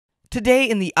Today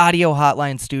in the Audio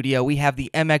Hotline studio, we have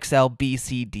the MXL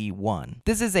BCD-1.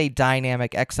 This is a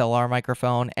dynamic XLR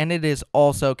microphone, and it is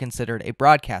also considered a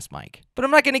broadcast mic. But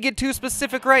I'm not going to get too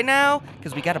specific right now,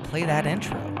 because we got to play that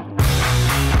intro.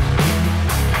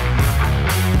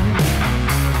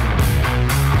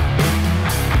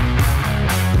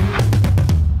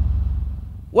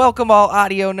 Welcome all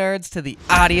audio nerds to the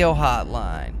Audio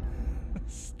Hotline.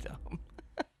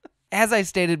 As I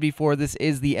stated before, this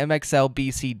is the MXL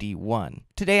BCD-1.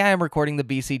 Today I am recording the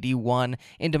BCD-1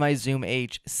 into my Zoom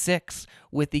H6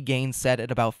 with the gain set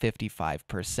at about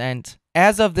 55%.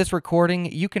 As of this recording,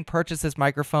 you can purchase this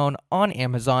microphone on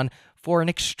Amazon for an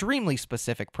extremely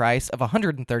specific price of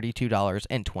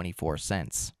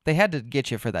 $132.24. They had to get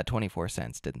you for that 24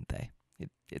 cents, didn't they?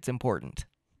 It's important.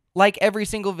 Like every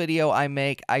single video I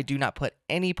make, I do not put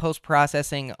any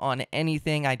post-processing on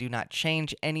anything. I do not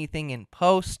change anything in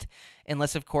post,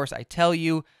 unless, of course, I tell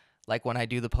you, like when I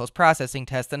do the post-processing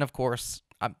test, then, of course,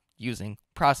 I'm using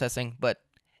processing, but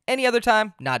any other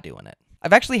time, not doing it.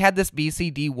 I've actually had this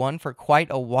BCD-1 for quite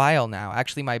a while now.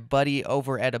 Actually, my buddy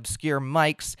over at Obscure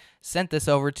Mics sent this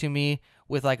over to me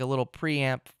with like a little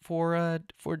preamp for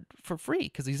free,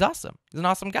 because he's awesome. He's an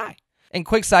awesome guy. And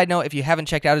quick side note, if you haven't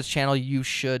checked out his channel, you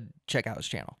should check out his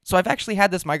channel. So I've actually had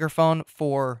this microphone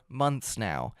for months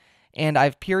now, and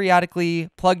I've periodically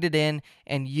plugged it in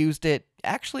and used it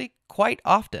actually quite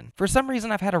often. For some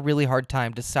reason, I've had a really hard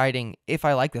time deciding if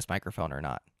I like this microphone or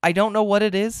not. I don't know what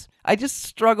it is. I just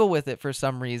struggle with it for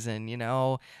some reason, you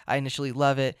know? I initially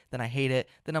love it, then I hate it,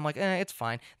 then I'm like, it's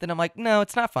fine. Then I'm like, no,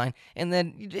 it's not fine. And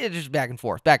then it's just back and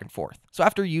forth, back and forth. So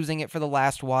after using it for the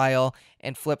last while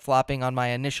and flip-flopping on my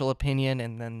initial opinion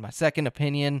and then my second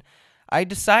opinion, I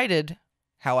decided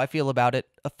how I feel about it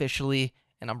officially,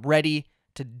 and I'm ready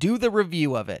to do the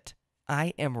review of it.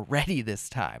 I am ready this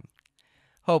time.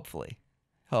 Hopefully.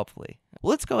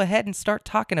 Well, let's go ahead and start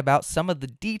talking about some of the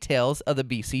details of the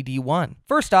BCD-1.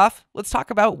 First off, let's talk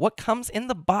about what comes in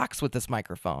the box with this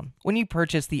microphone. When you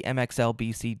purchase the MXL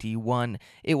BCD-1,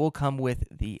 it will come with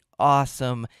the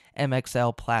awesome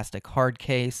MXL plastic hard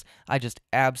case. I just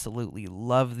absolutely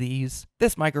love these.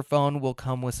 This microphone will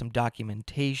come with some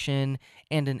documentation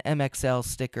and an MXL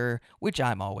sticker, which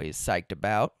I'm always psyched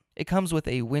about. It comes with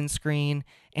a windscreen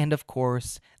and, of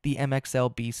course, the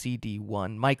MXL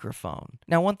BCD-1 microphone.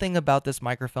 Now, one thing about this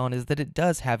microphone is that it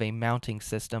does have a mounting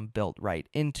system built right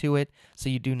into it, so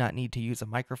you do not need to use a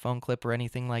microphone clip or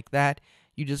anything like that.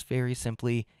 You just very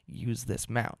simply use this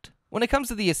mount. When it comes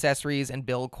to the accessories and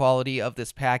build quality of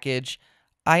this package,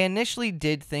 I initially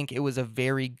did think it was a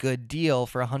very good deal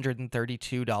for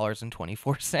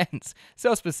 $132.24.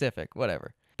 So specific,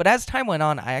 whatever. But as time went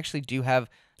on, I actually do have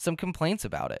some complaints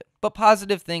about it. But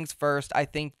positive things first, I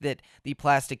think that the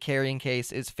plastic carrying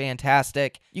case is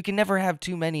fantastic. You can never have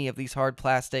too many of these hard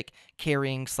plastic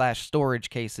carrying/storage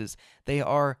cases. They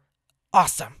are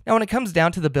awesome. Now, when it comes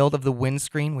down to the build of the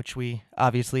windscreen, which we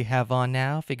obviously have on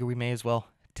now, figure we may as well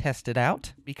test it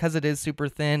out. Because it is super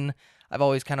thin, I've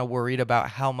always kind of worried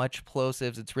about how much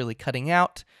plosives it's really cutting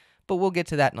out, but we'll get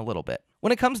to that in a little bit.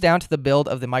 When it comes down to the build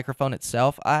of the microphone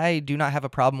itself, I do not have a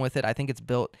problem with it. I think it's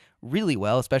built really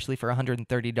well, especially for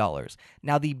 $130.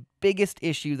 Now, the biggest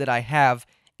issue that I have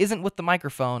isn't with the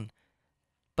microphone,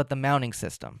 but the mounting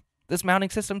system. This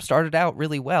mounting system started out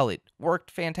really well. It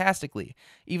worked fantastically.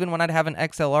 Even when I'd have an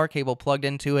XLR cable plugged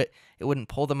into it, it wouldn't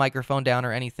pull the microphone down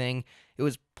or anything. It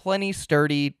was plenty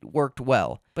sturdy, worked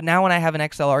well. But now when I have an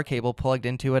XLR cable plugged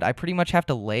into it, I pretty much have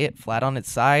to lay it flat on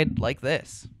its side like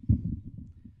this.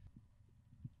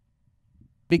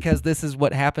 Because this is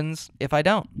what happens if I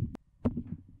don't.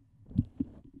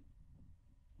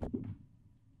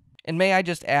 And may I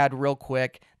just add real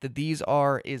quick that these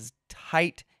are as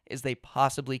tight as they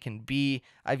possibly can be.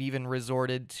 I've even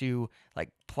resorted to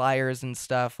like pliers and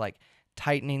stuff, like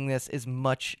tightening this as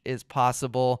much as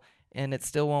possible, and it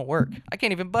still won't work. I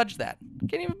can't even budge that.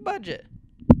 Can't even budge it.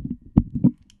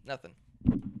 Nothing.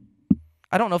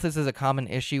 I don't know if this is a common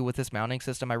issue with this mounting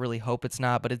system. I really hope it's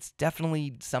not, but it's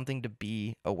definitely something to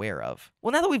be aware of.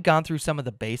 Well, now that we've gone through some of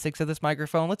the basics of this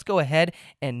microphone, let's go ahead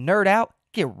and nerd out,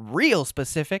 get real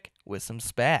specific with some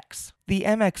specs. The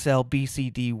MXL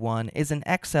BCD-1 is an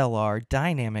XLR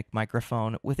dynamic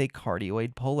microphone with a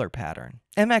cardioid polar pattern.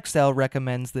 MXL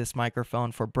recommends this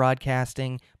microphone for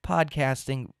broadcasting,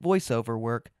 podcasting, voiceover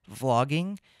work,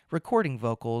 vlogging, recording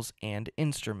vocals, and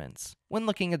instruments. When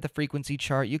looking at the frequency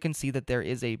chart, you can see that there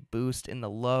is a boost in the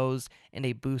lows and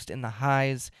a boost in the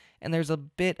highs, and there's a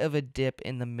bit of a dip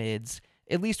in the mids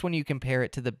at least when you compare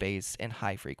it to the bass and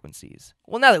high frequencies.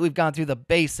 Well, now that we've gone through the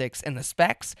basics and the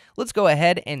specs, let's go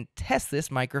ahead and test this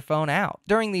microphone out.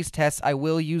 During these tests, I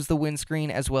will use the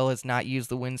windscreen as well as not use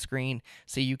the windscreen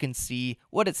so you can see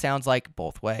what it sounds like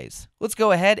both ways. Let's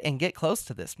go ahead and get close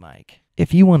to this mic.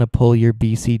 If you want to pull your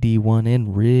BCD-1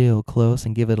 in real close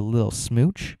and give it a little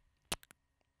smooch,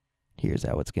 here's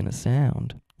how it's going to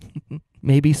sound.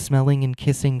 Maybe smelling and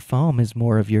kissing foam is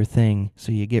more of your thing,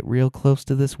 so you get real close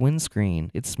to this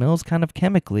windscreen. It smells kind of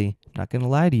chemically, not gonna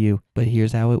lie to you, but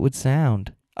here's how it would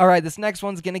sound. Alright, this next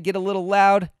one's gonna get a little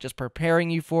loud, just preparing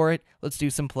you for it. Let's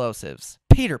do some plosives.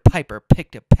 Peter Piper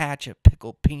picked a patch of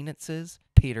pickled peanuts.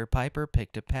 Peter Piper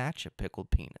picked a patch of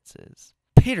pickled peanuts.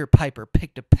 Peter Piper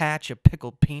picked a patch of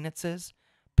pickled peanuts.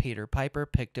 Peter Piper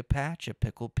picked a patch of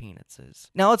pickled peanuts.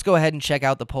 Now let's go ahead and check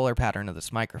out the polar pattern of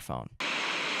this microphone.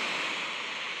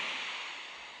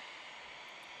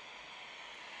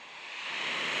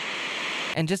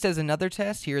 And just as another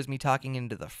test, here is me talking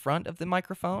into the front of the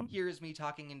microphone. Here is me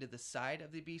talking into the side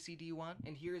of the BCD-1.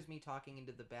 And here is me talking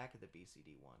into the back of the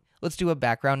BCD-1. Let's do a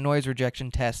background noise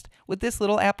rejection test with this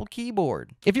little Apple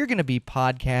keyboard. If you're going to be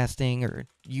podcasting or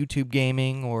YouTube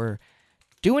gaming or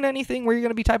doing anything where you're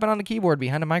going to be typing on a keyboard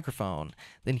behind a microphone,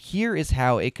 then here is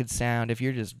how it could sound if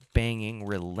you're just banging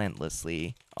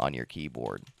relentlessly on your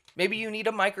keyboard. Maybe you need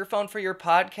a microphone for your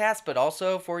podcast, but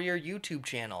also for your YouTube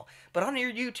channel. But on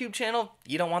your YouTube channel,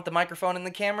 you don't want the microphone and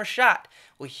the camera shot.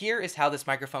 Well, here is how this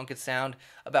microphone could sound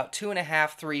about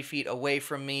 2.5, 3 feet away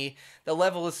from me. The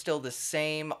level is still the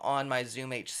same on my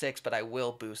Zoom H6, but I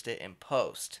will boost it in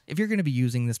post. If you're going to be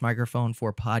using this microphone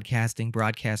for podcasting,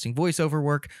 broadcasting, voiceover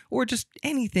work, or just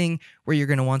anything where you're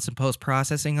going to want some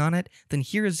post-processing on it, then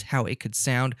here's how it could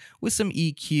sound with some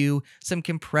EQ, some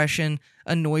compression,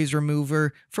 a noise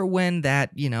remover for when that,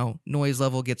 noise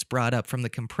level gets brought up from the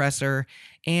compressor,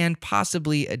 and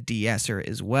possibly a de-esser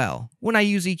as well. When I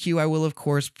use EQ, I will of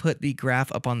course put the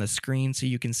graph up on the screen so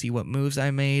you can see what moves I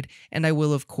made, and I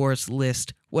will of course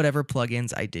list whatever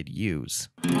plugins I did use.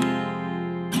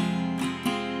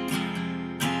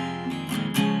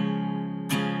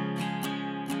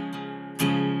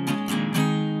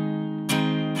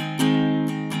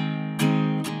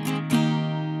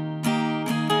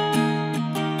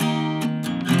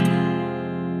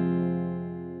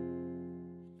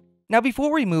 Now,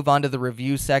 before we move on to the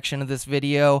review section of this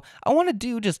video, I want to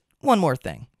do just one more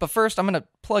thing. But first, I'm going to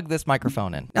plug this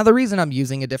microphone in. Now, the reason I'm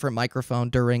using a different microphone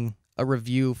during a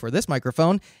review for this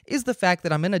microphone is the fact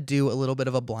that I'm going to do a little bit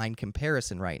of a blind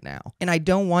comparison right now. And I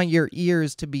don't want your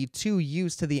ears to be too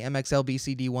used to the MXL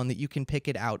BCD-1 that you can pick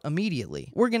it out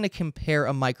immediately. We're going to compare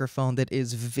a microphone that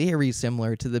is very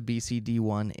similar to the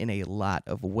BCD-1 in a lot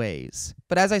of ways.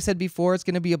 But as I said before, it's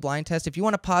going to be a blind test. If you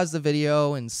want to pause the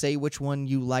video and say which one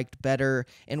you liked better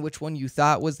and which one you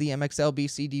thought was the MXL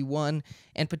BCD-1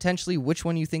 and potentially which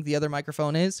one you think the other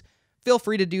microphone is, feel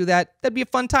free to do that. That'd be a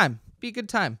fun time. Be a good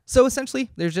time. So essentially,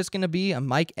 there's just going to be a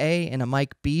mic A and a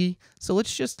mic B. So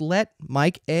let's just let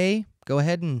mic A go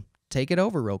ahead and take it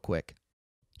over real quick.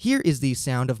 Here is the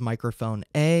sound of microphone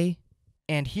A,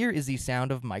 and here is the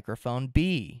sound of microphone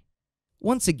B.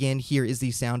 Once again, here is the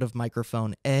sound of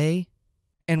microphone A,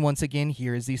 and once again,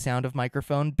 here is the sound of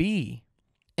microphone B.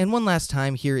 And one last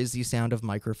time, here is the sound of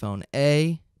microphone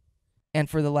A, and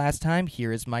for the last time,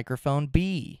 here is microphone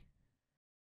B.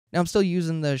 Now, I'm still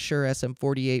using the Shure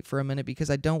SM48 for a minute because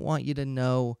I don't want you to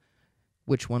know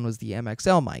which one was the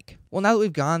MXL mic. Well, now that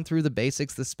we've gone through the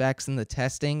basics, the specs, and the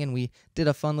testing, and we did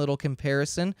a fun little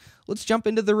comparison, let's jump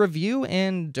into the review,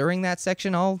 and during that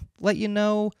section, I'll let you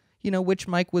know, which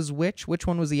mic was which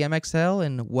one was the MXL,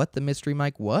 and what the mystery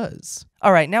mic was.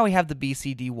 All right, now we have the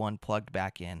BCD-1 plugged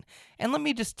back in. And let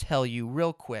me just tell you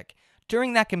real quick,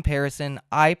 during that comparison,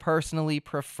 I personally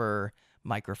prefer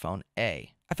microphone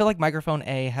A. I feel like microphone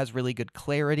A has really good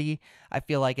clarity. I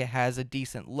feel like it has a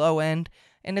decent low end,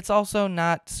 and it's also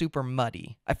not super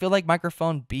muddy. I feel like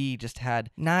microphone B just had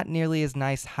not nearly as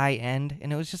nice high end,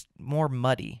 and it was just more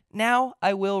muddy. Now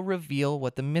I will reveal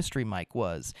what the mystery mic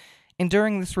was. And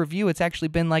during this review, it's actually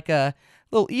been like a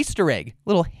little Easter egg,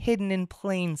 little hidden in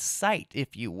plain sight,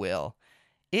 if you will.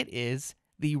 It is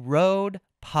the Rode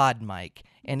Pod mic,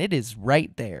 and it is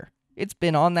right there. It's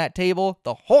been on that table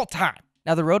the whole time.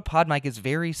 Now, the Rode Pod mic is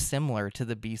very similar to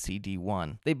the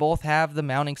BCD-1. They both have the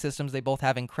mounting systems, they both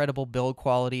have incredible build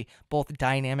quality, both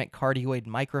dynamic cardioid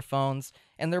microphones,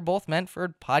 and they're both meant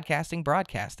for podcasting,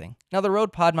 broadcasting. Now, the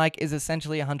Rode PodMic is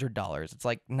essentially $100. It's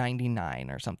like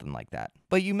 $99 or something like that.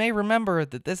 But you may remember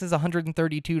that this is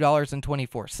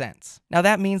 $132.24. Now,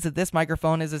 that means that this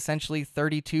microphone is essentially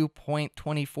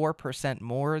 32.24%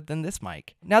 more than this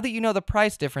mic. Now that you know the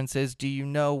price differences, do you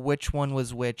know which one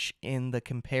was which in the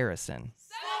comparison?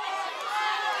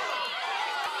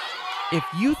 If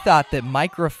you thought that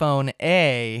microphone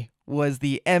A was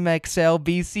the MXL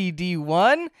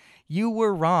BCD-1, you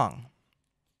were wrong.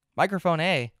 Microphone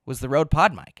A was the Rode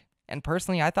PodMic. And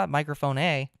personally, I thought microphone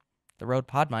A, the Rode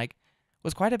PodMic,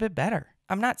 was quite a bit better.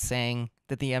 I'm not saying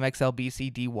that the MXL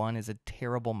BCD-1 is a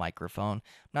terrible microphone.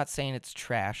 I'm not saying it's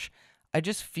trash. I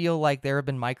just feel like there have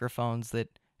been microphones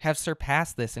that have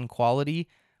surpassed this in quality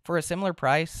for a similar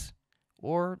price,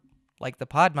 or like the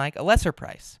PodMic, a lesser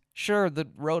price. Sure, the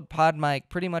Rode PodMic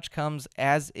pretty much comes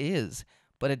as is,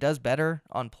 but it does better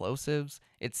on plosives,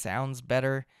 it sounds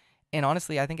better, and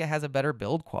honestly, I think it has a better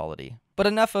build quality. But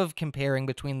enough of comparing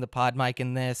between the PodMic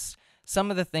and this. Some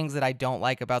of the things that I don't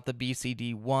like about the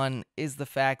BCD-1 is the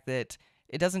fact that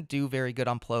it doesn't do very good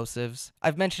on plosives.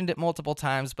 I've mentioned it multiple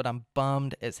times, but I'm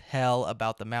bummed as hell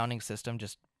about the mounting system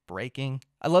just breaking.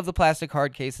 I love the plastic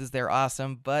hard cases, they're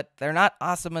awesome, but they're not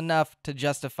awesome enough to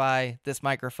justify this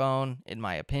microphone, in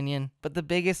my opinion. But the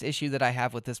biggest issue that I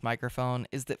have with this microphone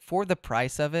is that for the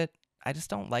price of it, I just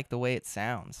don't like the way it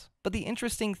sounds. But the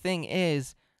interesting thing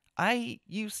is, I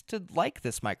used to like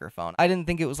this microphone. I didn't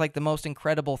think it was like the most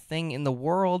incredible thing in the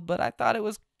world, but I thought it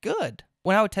was good.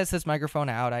 When I would test this microphone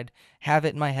out, I'd have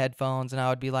it in my headphones and I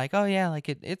would be like, oh yeah, like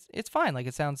it's fine, like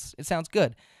it sounds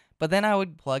good. But then I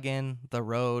would plug in the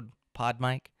Rode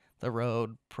PodMic, the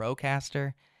Rode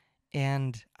Procaster,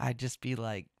 and I'd just be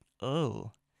like,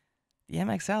 oh, the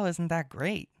MXL isn't that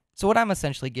great. So what I'm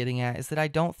essentially getting at is that I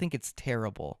don't think it's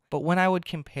terrible, but when I would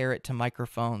compare it to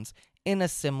microphones in a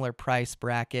similar price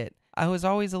bracket, I was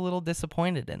always a little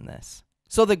disappointed in this.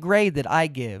 So the grade that I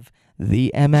give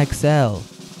the MXL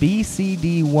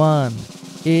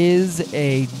BCD-1 is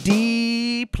a D+.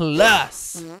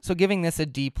 So giving this a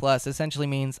D+ essentially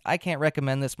means I can't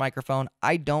recommend this microphone.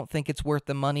 I don't think it's worth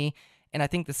the money, and I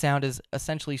think the sound is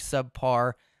essentially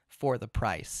subpar for the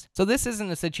price. So this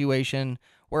isn't a situation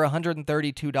where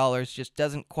 $132 just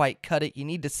doesn't quite cut it. You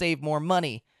need to save more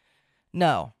money.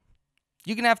 No.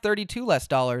 You can have $32 less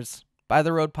dollars, buy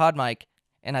the Rode PodMic,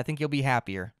 and I think you'll be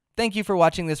happier. Thank you for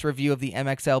watching this review of the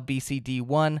MXL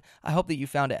BCD-1. I hope that you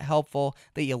found it helpful,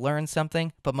 that you learned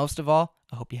something, but most of all,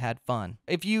 I hope you had fun.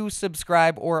 If you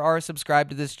subscribe or are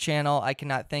subscribed to this channel, I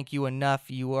cannot thank you enough.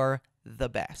 You are the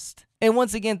best. And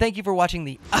once again, thank you for watching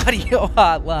the Audio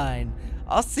Hotline.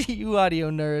 I'll see you audio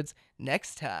nerds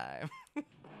next time.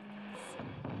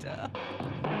 Duh.